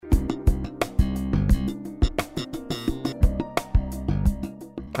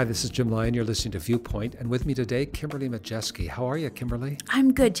Hi, this is Jim Lyon. You're listening to Viewpoint, and with me today, Kimberly Majeski. How are you, Kimberly?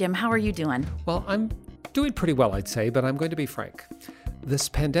 I'm good, Jim. How are you doing? Well, I'm doing pretty well, I'd say, but I'm going to be frank. This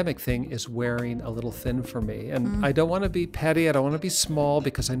pandemic thing is wearing a little thin for me, and I don't want to be petty, I don't want to be small,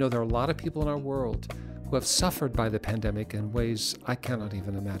 because I know there are a lot of people in our world who have suffered by the pandemic in ways I cannot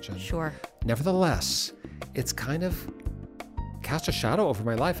even imagine. Sure. Nevertheless, it's kind of cast a shadow over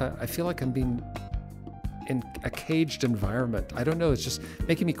my life. I feel like I'm being in a caged environment. I don't know, it's just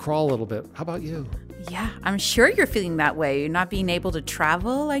making me crawl a little bit. How about you? Yeah, I'm sure you're feeling that way. You're not being able to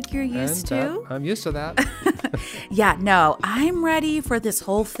travel like you're used to. I'm used to that. Yeah, no, I'm ready for this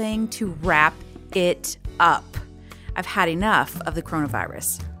whole thing to wrap it up. I've had enough of the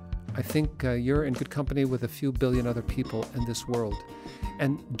coronavirus. I think you're in good company with a few billion other people in this world.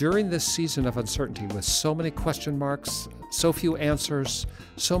 And during this season of uncertainty, with so many question marks, so few answers,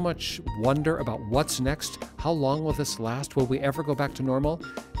 so much wonder about what's next, how long will this last, will we ever go back to normal,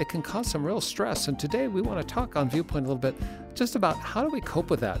 it can cause some real stress. And today we want to talk on Viewpoint a little bit just about how do we cope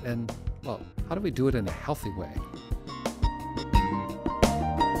with that and, well, how do we do it in a healthy way?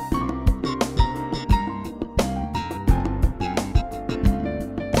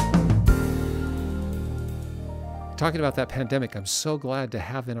 Talking about that pandemic, I'm so glad to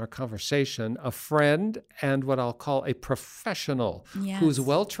have in our conversation a friend and what I'll call a professional who's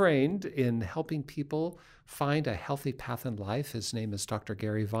well-trained in helping people find a healthy path in life. His name is Dr.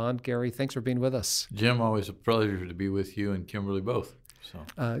 Gary Vaughn. Gary, thanks for being with us. Jim, always a pleasure to be with you and Kimberly both.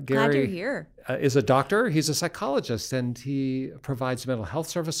 Gary Glad you're here. Is a doctor. He's a psychologist, and he provides mental health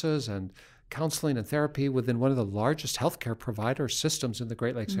services and counseling and therapy within one of the largest healthcare provider systems in the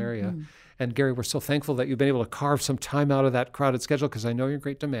Great Lakes area. And Gary, we're so thankful that you've been able to carve some time out of that crowded schedule, because I know you're in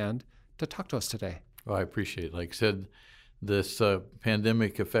great demand, to talk to us today. Well, I appreciate it. Like I said, this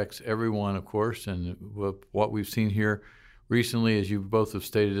pandemic affects everyone, of course, and what we've seen here recently, as you both have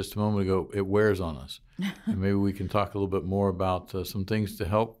stated just a moment ago, it wears on us. And maybe we can talk a little bit more about some things to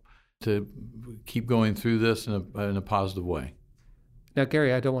help to keep going through this in a positive way. Now,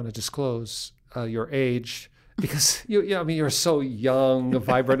 Gary, I don't want to disclose your age, because you're so young,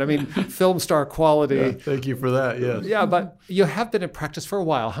 vibrant. I mean, film star quality. Yeah, thank you for that. Yes. Yeah, but you have been in practice for a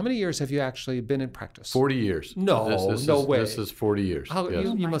while. How many years have you actually been in practice? 40 years. No, no way. This is 40 years.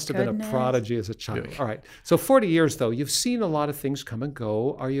 Yes. You must have been a prodigy as a child. Yeah. All right. So 40 years, though, you've seen a lot of things come and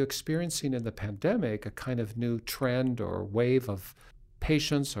go. Are you experiencing in the pandemic a kind of new trend or wave of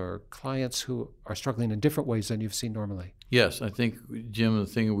patients or clients who are struggling in different ways than you've seen normally? Yes, I think, Jim, the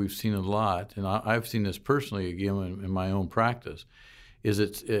thing we've seen a lot, and I've seen this personally again in my own practice, is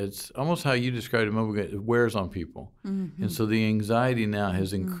it's almost how you described it a moment ago. It wears on people. And so the anxiety now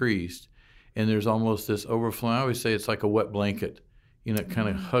has increased, and there's almost this overflow. I always say it's like a wet blanket. It kind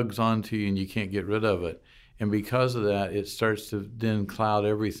of hugs onto you and you can't get rid of it. And because of that, it starts to then cloud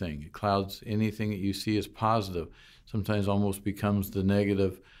everything. It clouds anything that you see as positive. Sometimes almost becomes the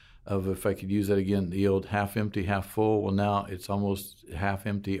negative of, if I could use that again, the old half empty, half full. Well, now it's almost half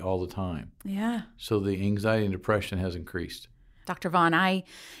empty all the time. Yeah. So the anxiety and depression has increased. Dr. Vaughn,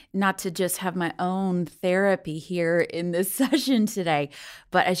 not to just have my own therapy here in this session today,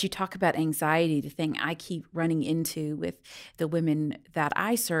 but as you talk about anxiety, the thing I keep running into with the women that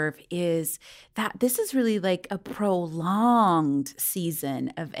I serve is that this is really like a prolonged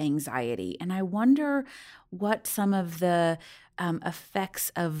season of anxiety. And I wonder what some of the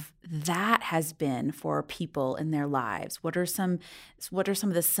effects of that has been for people in their lives. What are some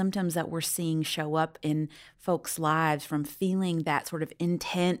of the symptoms that we're seeing show up in folks' lives from feeling that sort of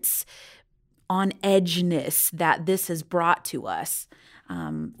intense on edgeness that this has brought to us?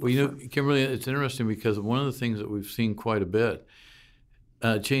 Well, Kimberly, it's interesting because one of the things that we've seen quite a bit,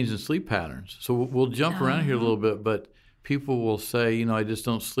 change in sleep patterns. So we'll jump around here a little bit, but people will say, I just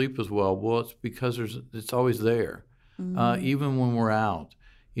don't sleep as well. Well, it's because it's always there. Even when we're out,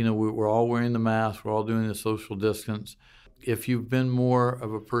 we're all wearing the mask, we're all doing the social distance. If you've been more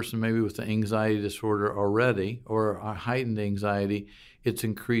of a person maybe with an anxiety disorder already or a heightened anxiety, it's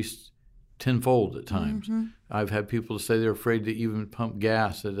increased tenfold at times. I've had people say they're afraid to even pump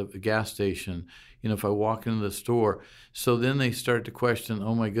gas at a gas station, if I walk into the store. So then they start to question,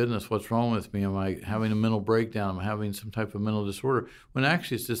 oh my goodness, what's wrong with me? Am I having a mental breakdown? Am I having some type of mental disorder? When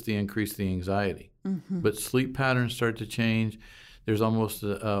actually it's just the increase in the anxiety. But sleep patterns start to change. There's almost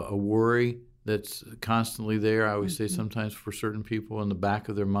a worry that's constantly there. I always say sometimes for certain people in the back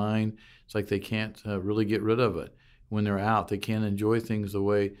of their mind, it's like they can't really get rid of it. When they're out, they can't enjoy things the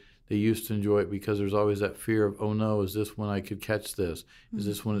way they used to enjoy it because there's always that fear of, oh no, is this when I could catch this? Is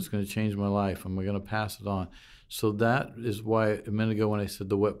this when it's going to change my life? Am I going to pass it on? So that is why a minute ago when I said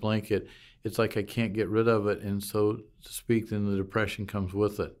the wet blanket, it's like I can't get rid of it, and so to speak, then the depression comes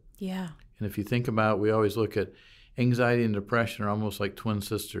with it. Yeah. And if you think about it, we always look at anxiety and depression are almost like twin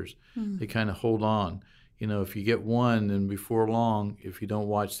sisters. They kind of hold on. You know, if you get one, then before long, if you don't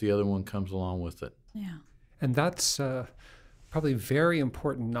watch, the other one comes along with it. Yeah. And that's probably very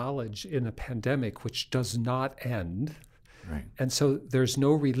important knowledge in a pandemic, which does not end. Right. And so there's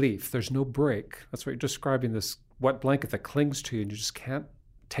no relief. There's no break. That's what you're describing, this wet blanket that clings to you and you just can't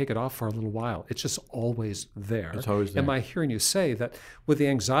take it off for a little while. It's just always there. It's always there. Am I hearing you say that with the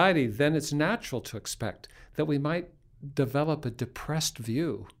anxiety, then it's natural to expect that we might develop a depressed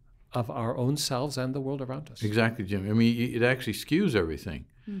view of our own selves and the world around us? Exactly, Jim. I mean, it actually skews everything.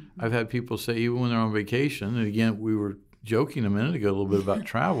 I've had people say, even when they're on vacation, and again, we were joking a minute ago a little bit about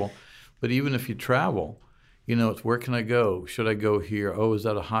travel, but even if you travel, you know, it's where can I go? Should I go here? Oh, is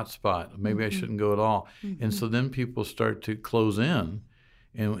that a hot spot? Maybe I shouldn't go at all. And so then people start to close in.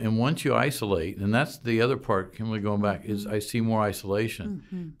 And once you isolate, and that's the other part, Kimberly, going back, is I see more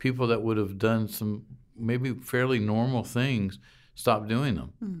isolation. People that would have done some maybe fairly normal things stop doing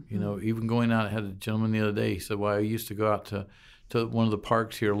them. You know, even going out, I had a gentleman the other day, he said, well, I used to go out to one of the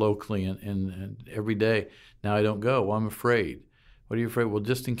parks here locally and every day. Now I don't go. Well, I'm afraid. What are you afraid? Well,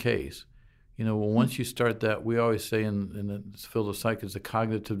 just in case. You know, well, once you start that, we always say in the field of psych, it's a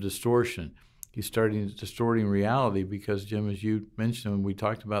cognitive distortion. You start distorting reality because, Jim, as you mentioned when we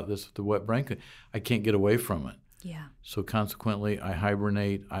talked about this with the wet blanket, I can't get away from it. Yeah. So consequently, I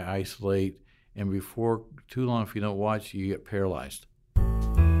hibernate, I isolate, and before too long, if you don't watch, you get paralyzed.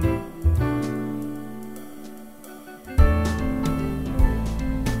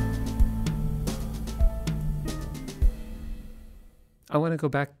 I want to go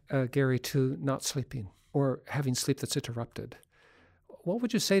back, Gary, to not sleeping or having sleep that's interrupted. What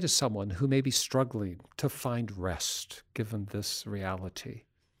would you say to someone who may be struggling to find rest given this reality?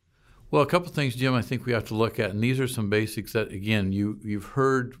 Well, a couple of things, Jim, I think we have to look at, and these are some basics that, again, you've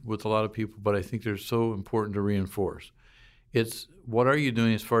heard with a lot of people, but I think they're so important to reinforce. It's what are you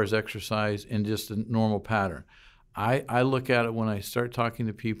doing as far as exercise and just a normal pattern. I look at it when I start talking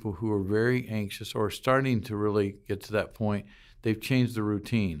to people who are very anxious or starting to really get to that point, they've changed the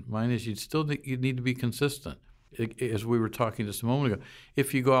routine. Mine is you need to be consistent. As we were talking just a moment ago,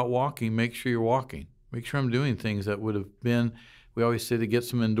 if you go out walking, make sure you're walking. Make sure I'm doing things that would have been, we always say, to get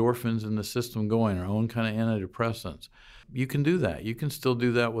some endorphins in the system going, our own kind of antidepressants. You can do that. You can still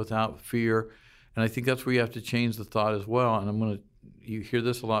do that without fear. And I think that's where you have to change the thought as well. And you hear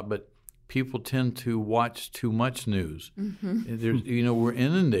this a lot, but people tend to watch too much news. We're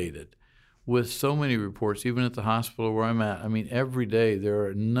inundated with so many reports, even at the hospital where I'm at. I mean, every day there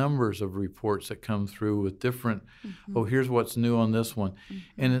are numbers of reports that come through with different, oh, here's what's new on this one.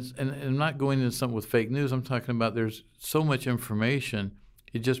 And I'm not going into something with fake news. I'm talking about there's so much information,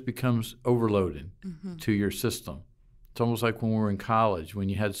 it just becomes overloaded to your system. It's almost like when we were in college, when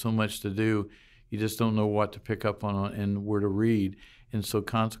you had so much to do, you just don't know what to pick up on and where to read. And so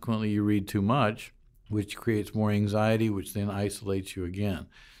consequently, you read too much, which creates more anxiety, which then isolates you again.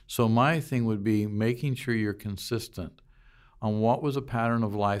 So my thing would be making sure you're consistent on what was a pattern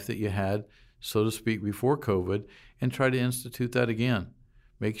of life that you had, so to speak, before COVID, and try to institute that again.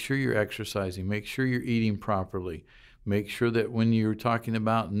 Make sure you're exercising. Make sure you're eating properly. Make sure that when you're talking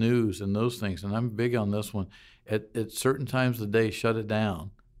about news and those things, and I'm big on this one, at certain times of the day, shut it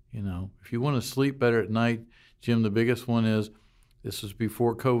down. You know, if you want to sleep better at night, Jim, the biggest one is, this was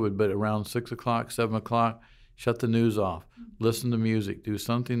before COVID, but around 6 o'clock, 7 o'clock, shut the news off. Listen to music. Do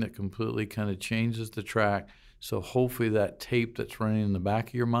something that completely kind of changes the track. So hopefully that tape that's running in the back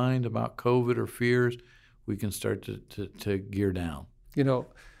of your mind about COVID or fears, we can start to gear down. You know,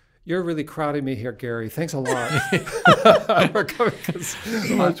 you're really crowding me here, Gary. Thanks a lot. So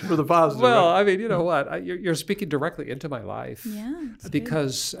much for the positive. Well, I mean, you know what? You're speaking directly into my life. Yeah.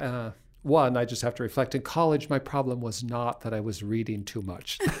 Because one, I just have to reflect. In college, my problem was not that I was reading too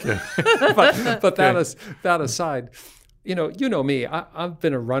much. but that aside, you know me. I've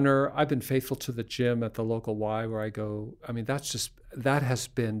been a runner. I've been faithful to the gym at the local Y where I go. I mean, that has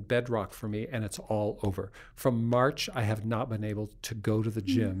been bedrock for me, and it's all over. From March, I have not been able to go to the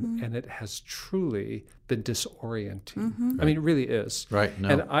gym, and it has truly been disorienting. I mean, it really is. Right. No.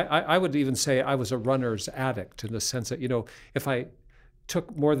 And I would even say I was a runner's addict in the sense that, if I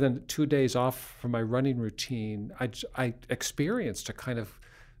took more than 2 days off from my running routine, I experienced a kind of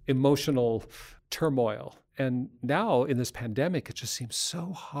emotional turmoil. And now in this pandemic, it just seems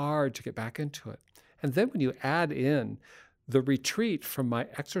so hard to get back into it. And then when you add in the retreat from my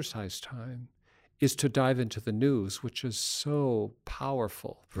exercise time, is to dive into the news, which is so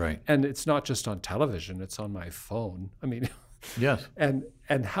powerful. Right. And it's not just on television, it's on my phone. I mean, yes. And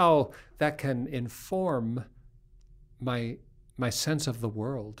how that can inform my sense of the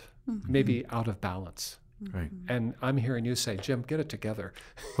world, maybe out of balance. Right. And I'm hearing you say, Jim, get it together.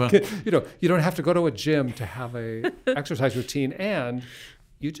 Well, you don't have to go to a gym to have a exercise routine, and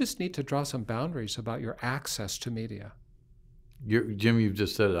you just need to draw some boundaries about your access to media. Jim, you've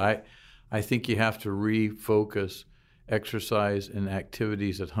just said it. I think you have to refocus exercise and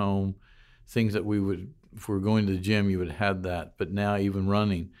activities at home, things that we would, if we were going to the gym, you would have that. But now even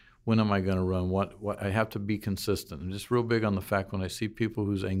running, when am I going to run? What I have to be consistent. I'm just real big on the fact when I see people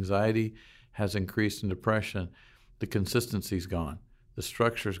whose anxiety has increased in depression, the consistency's gone, the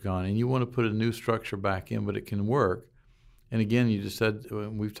structure's gone, and you want to put a new structure back in, but it can work. And again, you just said,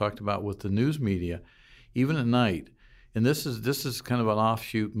 we've talked about with the news media, even at night, and this is kind of an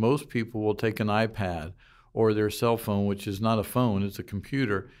offshoot. Most people will take an iPad or their cell phone, which is not a phone, it's a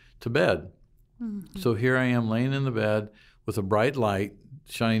computer, to bed. Mm-hmm. So here I am laying in the bed with a bright light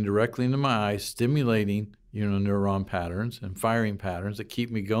shining directly into my eyes, stimulating neuron patterns and firing patterns that keep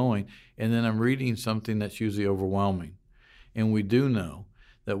me going, and then I'm reading something that's usually overwhelming. And we do know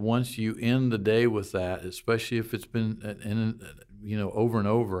that once you end the day with that, especially if it's been over and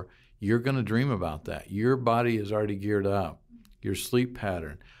over, you're going to dream about that. Your body is already geared up, your sleep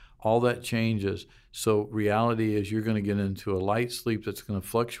pattern, all that changes. So reality is you're going to get into a light sleep that's going to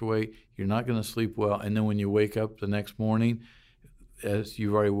fluctuate. You're not going to sleep well, and then when you wake up the next morning, as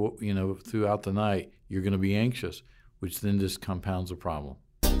you've already throughout the night, you're going to be anxious, which then just compounds the problem.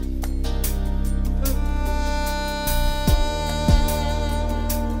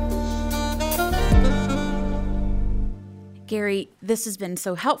 Gary, this has been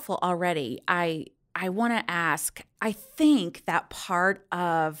so helpful already. I want to ask, I think that part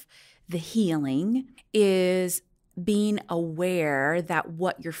of the healing is being aware that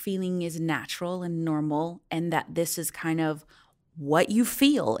what you're feeling is natural and normal, and that this is kind of what you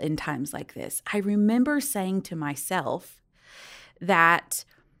feel in times like this. I remember saying to myself that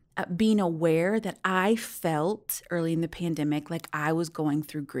being aware that I felt early in the pandemic like I was going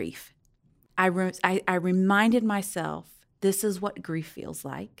through grief. I reminded myself this is what grief feels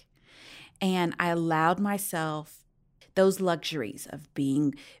like. And I allowed myself those luxuries of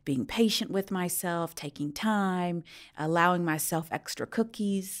being patient with myself, taking time, allowing myself extra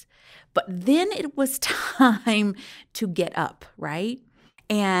cookies. But then it was time to get up, right?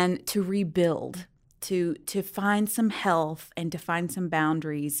 And to rebuild, to find some health and to find some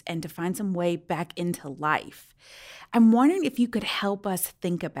boundaries and to find some way back into life. I'm wondering if you could help us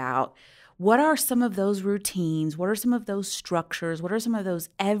think about what are some of those routines? What are some of those structures? What are some of those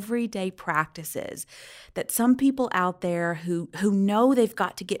everyday practices that some people out there who know they've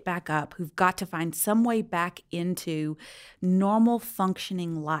got to get back up, who've got to find some way back into normal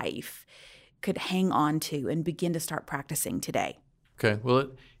functioning life could hang on to and begin to start practicing today? Okay.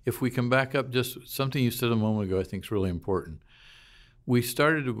 Well, if we can back up, just something you said a moment ago I think is really important. We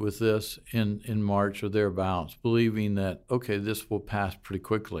started with this in March or thereabouts, believing that, okay, this will pass pretty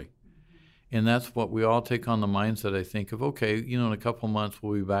quickly. And that's what we all take on the mindset, I think, of, okay, in a couple months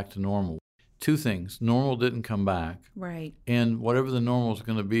we'll be back to normal. Two things. Normal didn't come back. Right. And whatever the normal is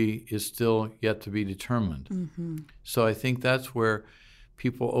going to be is still yet to be determined. Mm-hmm. So I think that's where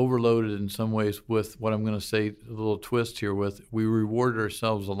people overloaded in some ways with what I'm going to say, a little twist here with, we reward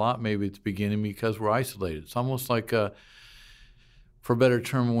ourselves a lot maybe at the beginning because we're isolated. It's almost like, for a better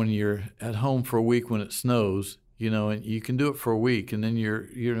term, when you're at home for a week when it snows, and you can do it for a week, and then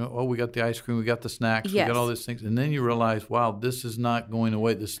we got the ice cream, we got the snacks, yes. We got all these things, and then you realize, wow, this is not going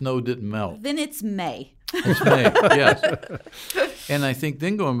away. The snow didn't melt. Then it's May. It's May, yes. And I think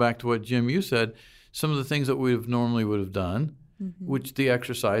then going back to what, Jim, you said, some of the things that we normally would have done, mm-hmm. which the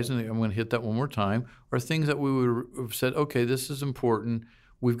exercise, and I'm going to hit that one more time, are things that we would have said, okay, this is important.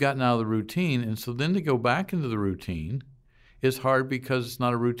 We've gotten out of the routine, and so then to go back into the routine is hard because it's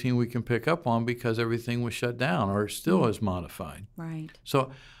not a routine we can pick up on because everything was shut down or still is modified. Right. So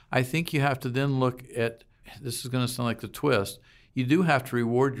I think you have to then look at, this is going to sound like the twist, you do have to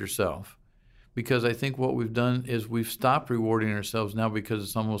reward yourself because I think what we've done is we've stopped rewarding ourselves now because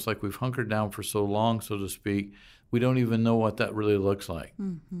it's almost like we've hunkered down for so long, so to speak, we don't even know what that really looks like.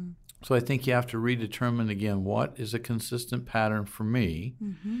 Mm-hmm. So I think you have to redetermine again, what is a consistent pattern for me?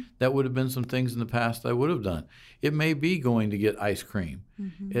 Mm-hmm. That would have been some things in the past I would have done. It may be going to get ice cream.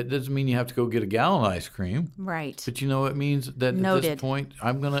 Mm-hmm. It doesn't mean you have to go get a gallon of ice cream. Right. But it means that Noted. At this point,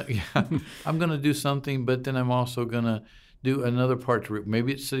 I'm gonna do something, but then I'm also gonna do another part to it.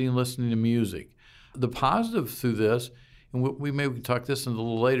 Maybe it's sitting and listening to music. The positive through this and we maybe talk this in a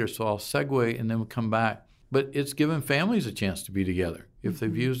little later, so I'll segue and then we'll come back. But it's given families a chance to be together if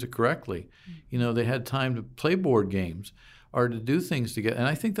they've used it correctly. You know, they had time to play board games or to do things together. And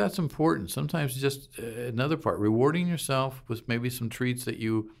I think that's important. Sometimes just another part, rewarding yourself with maybe some treats that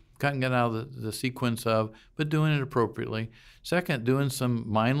you can't get out of the sequence of, but doing it appropriately. Second, doing some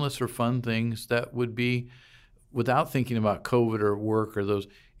mindless or fun things that would be without thinking about COVID or work or those.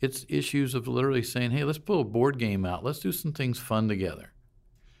 It's issues of literally saying, hey, let's pull a board game out. Let's do some things fun together.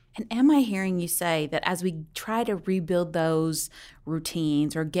 And am I hearing you say that as we try to rebuild those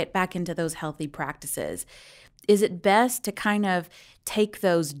routines or get back into those healthy practices, is it best to kind of take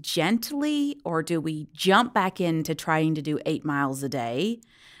those gently, or do we jump back into trying to do 8 miles a day?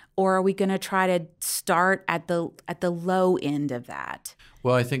 Or are we going to try to start at the low end of that?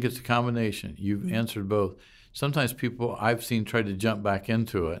 Well, I think it's a combination. You've answered both. Sometimes people I've seen try to jump back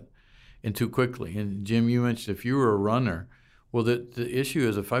into it and too quickly. And Jim, you mentioned if you were a runner, well, the issue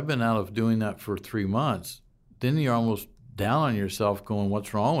is if I've been out of doing that for 3 months, then you're almost down on yourself going,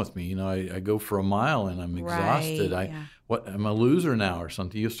 what's wrong with me? You know, I go for a mile and I'm exhausted. I'm a loser now or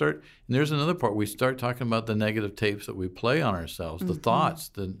something. You start, and there's another part. We start talking about the negative tapes that we play on ourselves, the thoughts,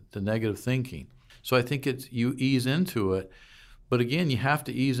 the negative thinking. So I think it's you ease into it. But again, you have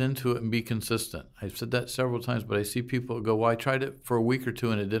to ease into it and be consistent. I've said that several times, but I see people go, well, I tried it for a week or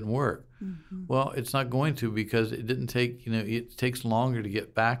two and it didn't work. Well, it's not going to, because it didn't take, it takes longer to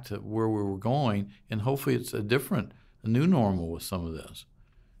get back to where we were going. And hopefully it's a new normal with some of this.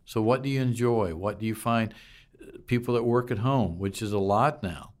 So what do you enjoy? What do you find? People that work at home, which is a lot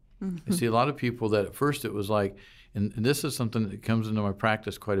now. I see a lot of people that at first it was like, and this is something that comes into my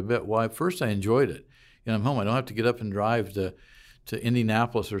practice quite a bit. Well, at first I enjoyed it. I'm home. I don't have to get up and drive to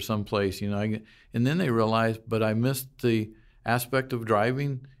Indianapolis or someplace, and then they realize, but I missed the aspect of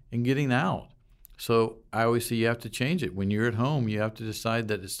driving and getting out. So I always say you have to change it. When you're at home, you have to decide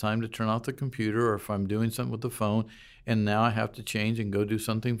that it's time to turn off the computer, or if I'm doing something with the phone, and now I have to change and go do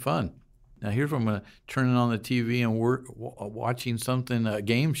something fun. Now here's where I'm going to turn it on the TV and watching something, a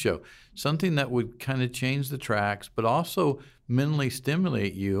game show, something that would kind of change the tracks, but also mentally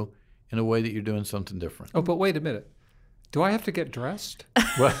stimulate you in a way that you're doing something different. Oh, but wait a minute. Do I have to get dressed?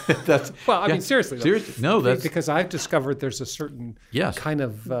 Well, I mean, seriously. Seriously, no, that's because I've discovered there's a certain kind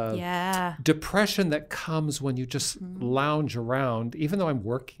of depression that comes when you just lounge around, even though I'm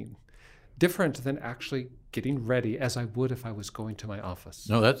working, different than actually getting ready as I would if I was going to my office.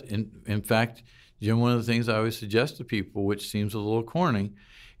 No, that's in fact, Jim. One of the things I always suggest to people, which seems a little corny,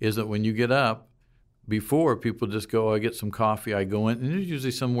 is that when you get up, before people just go, I get some coffee, I go in, and there's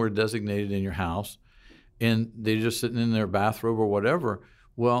usually somewhere designated in your house, and they're just sitting in their bathrobe or whatever.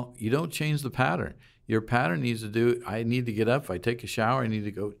 Well, you don't change the pattern. Your pattern needs to do, I need to get up, if I take a shower, I need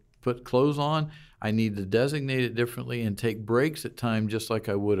to go put clothes on, I need to designate it differently and take breaks at time just like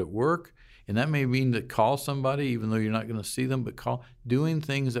I would at work. And that may mean to call somebody, even though you're not going to see them, but doing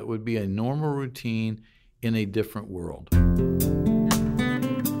things that would be a normal routine in a different world.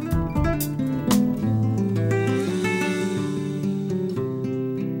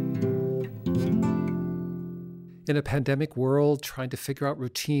 In a pandemic world, trying to figure out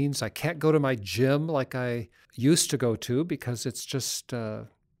routines. I can't go to my gym like I used to go to because it's just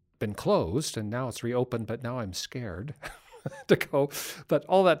been closed, and now it's reopened, but now I'm scared to go. But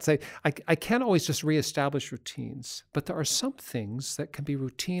all that to say, I can't always just reestablish routines, but there are some things that can be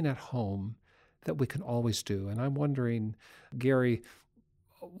routine at home that we can always do. And I'm wondering, Gary,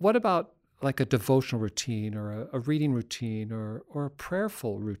 what about like a devotional routine or a reading routine or a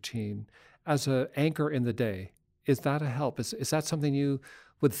prayerful routine as an anchor in the day? Is that a help? Is that something you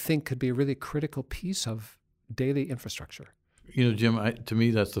would think could be a really critical piece of daily infrastructure? Jim, to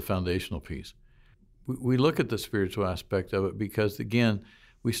me, that's the foundational piece. We look at the spiritual aspect of it because, again,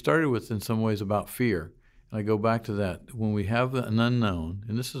 we started with, in some ways, about fear. And I go back to that. When we have an unknown,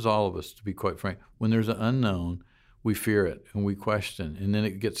 and this is all of us, to be quite frank, when there's an unknown, we fear it and we question, and then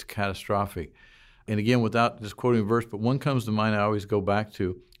it gets catastrophic. And again, without just quoting a verse, but one comes to mind I always go back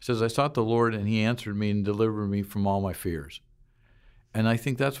to. It says, I sought the Lord, and he answered me and delivered me from all my fears. And I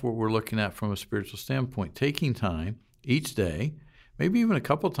think that's what we're looking at from a spiritual standpoint, taking time each day, maybe even a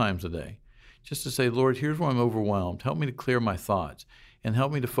couple times a day, just to say, Lord, here's where I'm overwhelmed. Help me to clear my thoughts and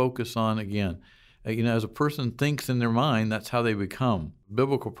help me to focus on, again, as a person thinks in their mind, that's how they become.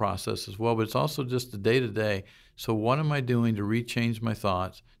 Biblical process as well, but it's also just the day-to-day. So what am I doing to rechange my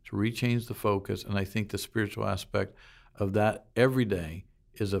thoughts, to rechange the focus? And I think the spiritual aspect of that every day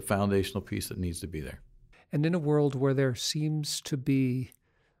is a foundational piece that needs to be there. And in a world where there seems to be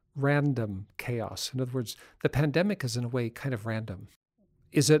random chaos, in other words, the pandemic is in a way kind of random.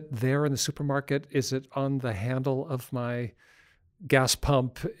 Is it there in the supermarket? Is it on the handle of my gas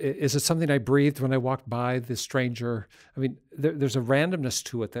pump? Is it something I breathed when I walked by the stranger? I mean, there's a randomness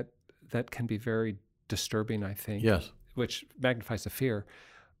to it that can be very disturbing, I think. Yes. Which magnifies the fear.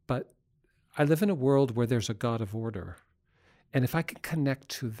 But I live in a world where there's a God of order. And if I can connect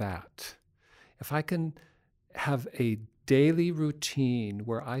to that, if I can have a daily routine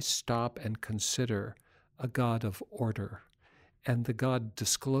where I stop and consider a God of order, and the God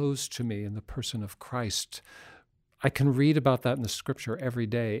disclosed to me in the person of Christ, I can read about that in the scripture every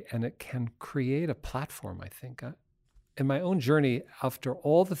day, and it can create a platform, I think. In my own journey, after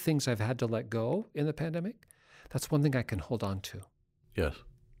all the things I've had to let go in the pandemic, that's one thing I can hold on to. Yes.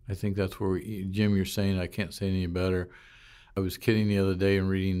 I think that's where, Jim, you're saying, I can't say any better. I was kidding the other day and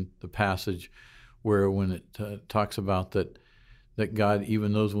reading the passage where when it talks about that God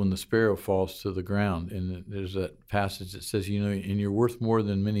even knows when the sparrow falls to the ground. And there's that passage that says, and you're worth more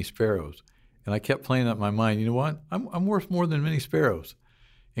than many sparrows. And I kept playing that in my mind. You know what? I'm worth more than many sparrows.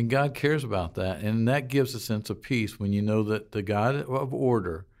 And God cares about that. And that gives a sense of peace when you know that the God of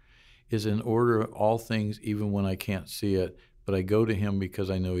order is in order of all things, even when I can't see it. But I go to him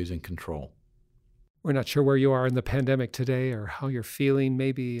because I know he's in control. We're not sure where you are in the pandemic today or how you're feeling.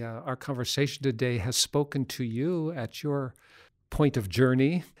 Maybe our conversation today has spoken to you at your point of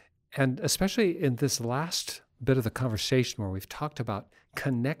journey. And especially in this last bit of the conversation where we've talked about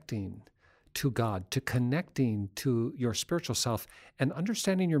connecting to God, to connecting to your spiritual self and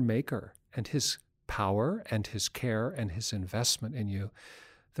understanding your Maker and his power and his care and his investment in you.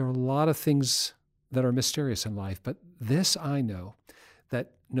 There are a lot of things that are mysterious in life, but this I know,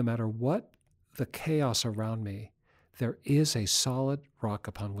 that no matter what the chaos around me, there is a solid rock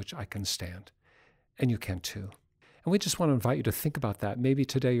upon which I can stand. And you can too. And we just want to invite you to think about that. Maybe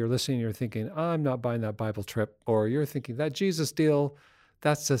today you're listening and you're thinking, I'm not buying that Bible trip. Or you're thinking, that Jesus deal,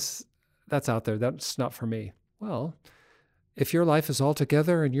 that's out there. That's not for me. Well, if your life is all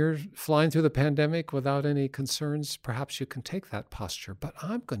together and you're flying through the pandemic without any concerns, perhaps you can take that posture. But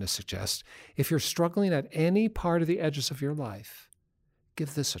I'm going to suggest, if you're struggling at any part of the edges of your life,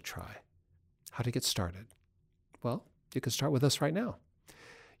 give this a try. How to get started? Well, you can start with us right now.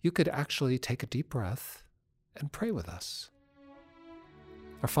 You could actually take a deep breath and pray with us.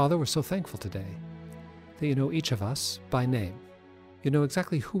 Our Father, we're so thankful today that you know each of us by name. You know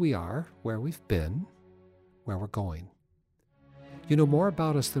exactly who we are, where we've been, where we're going. You know more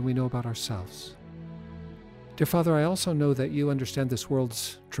about us than we know about ourselves. Dear Father, I also know that you understand this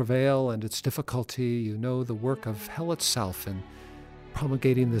world's travail and its difficulty. You know the work of hell itself in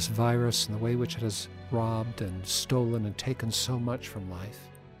promulgating this virus and the way in which it has robbed and stolen and taken so much from life.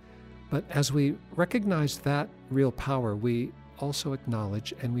 But as we recognize that real power, we also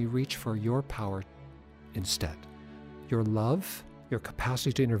acknowledge and we reach for your power instead. Your love, your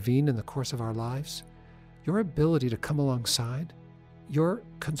capacity to intervene in the course of our lives, your ability to come alongside, your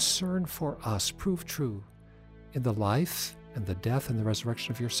concern for us prove true in the life and the death and the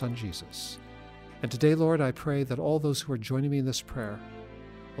resurrection of your Son, Jesus. And today, Lord, I pray that all those who are joining me in this prayer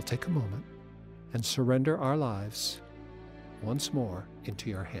will take a moment and surrender our lives once more into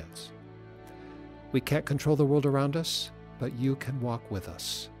your hands. We can't control the world around us, but you can walk with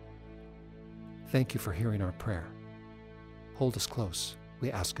us. Thank you for hearing our prayer. Hold us close,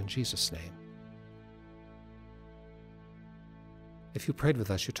 we ask in Jesus' name. If you prayed with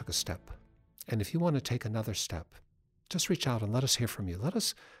us, you took a step. And if you want to take another step, just reach out and let us hear from you. Let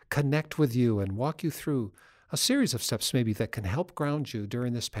us connect with you and walk you through a series of steps maybe that can help ground you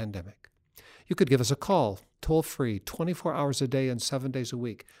during this pandemic. You could give us a call, toll-free, 24 hours a day and 7 days a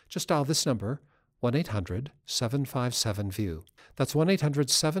week. Just dial this number, 1-800-757-VIEW. That's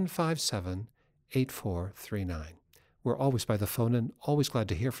 1-800-757-8439. We're always by the phone and always glad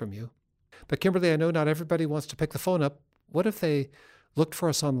to hear from you. But Kimberly, I know not everybody wants to pick the phone up. What if they looked for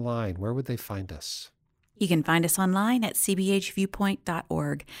us online? Where would they find us? You can find us online at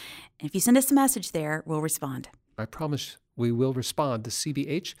cbhviewpoint.org. And if you send us a message there, we'll respond. I promise we will respond to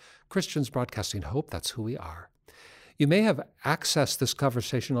CBH, Christians Broadcasting Hope. That's who we are. You may have accessed this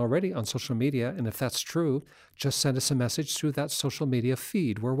conversation already on social media, and if that's true, just send us a message through that social media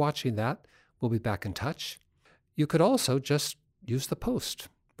feed. We're watching that. We'll be back in touch. You could also just use the post.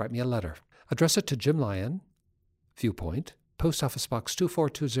 Write me a letter. Address it to Jim Lyon, Viewpoint, Post Office Box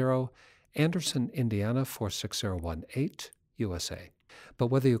 2420, Anderson, Indiana 46018, USA. But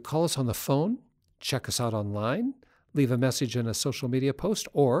whether you call us on the phone, check us out online, leave a message in a social media post,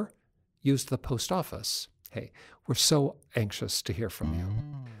 or use the post office, hey, we're so anxious to hear from you.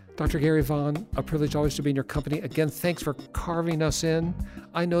 Dr. Gary Vaughn, a privilege always to be in your company. Again, thanks for carving us in.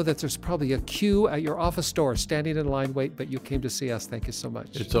 I know that there's probably a queue at your office door standing in line wait, but you came to see us. Thank you so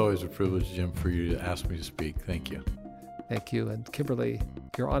much. It's always a privilege, Jim, for you to ask me to speak. Thank you. Thank you. And Kimberly,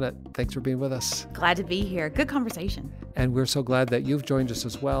 you're on it. Thanks for being with us. Glad to be here. Good conversation. And we're so glad that you've joined us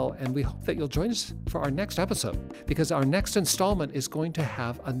as well. And we hope that you'll join us for our next episode, because our next installment is going to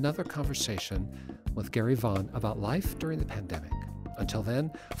have another conversation with Gary Vaughn about life during the pandemic. Until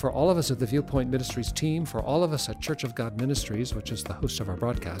then, for all of us at the Viewpoint Ministries team, for all of us at Church of God Ministries, which is the host of our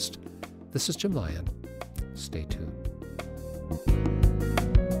broadcast, this is Jim Lyon. Stay tuned.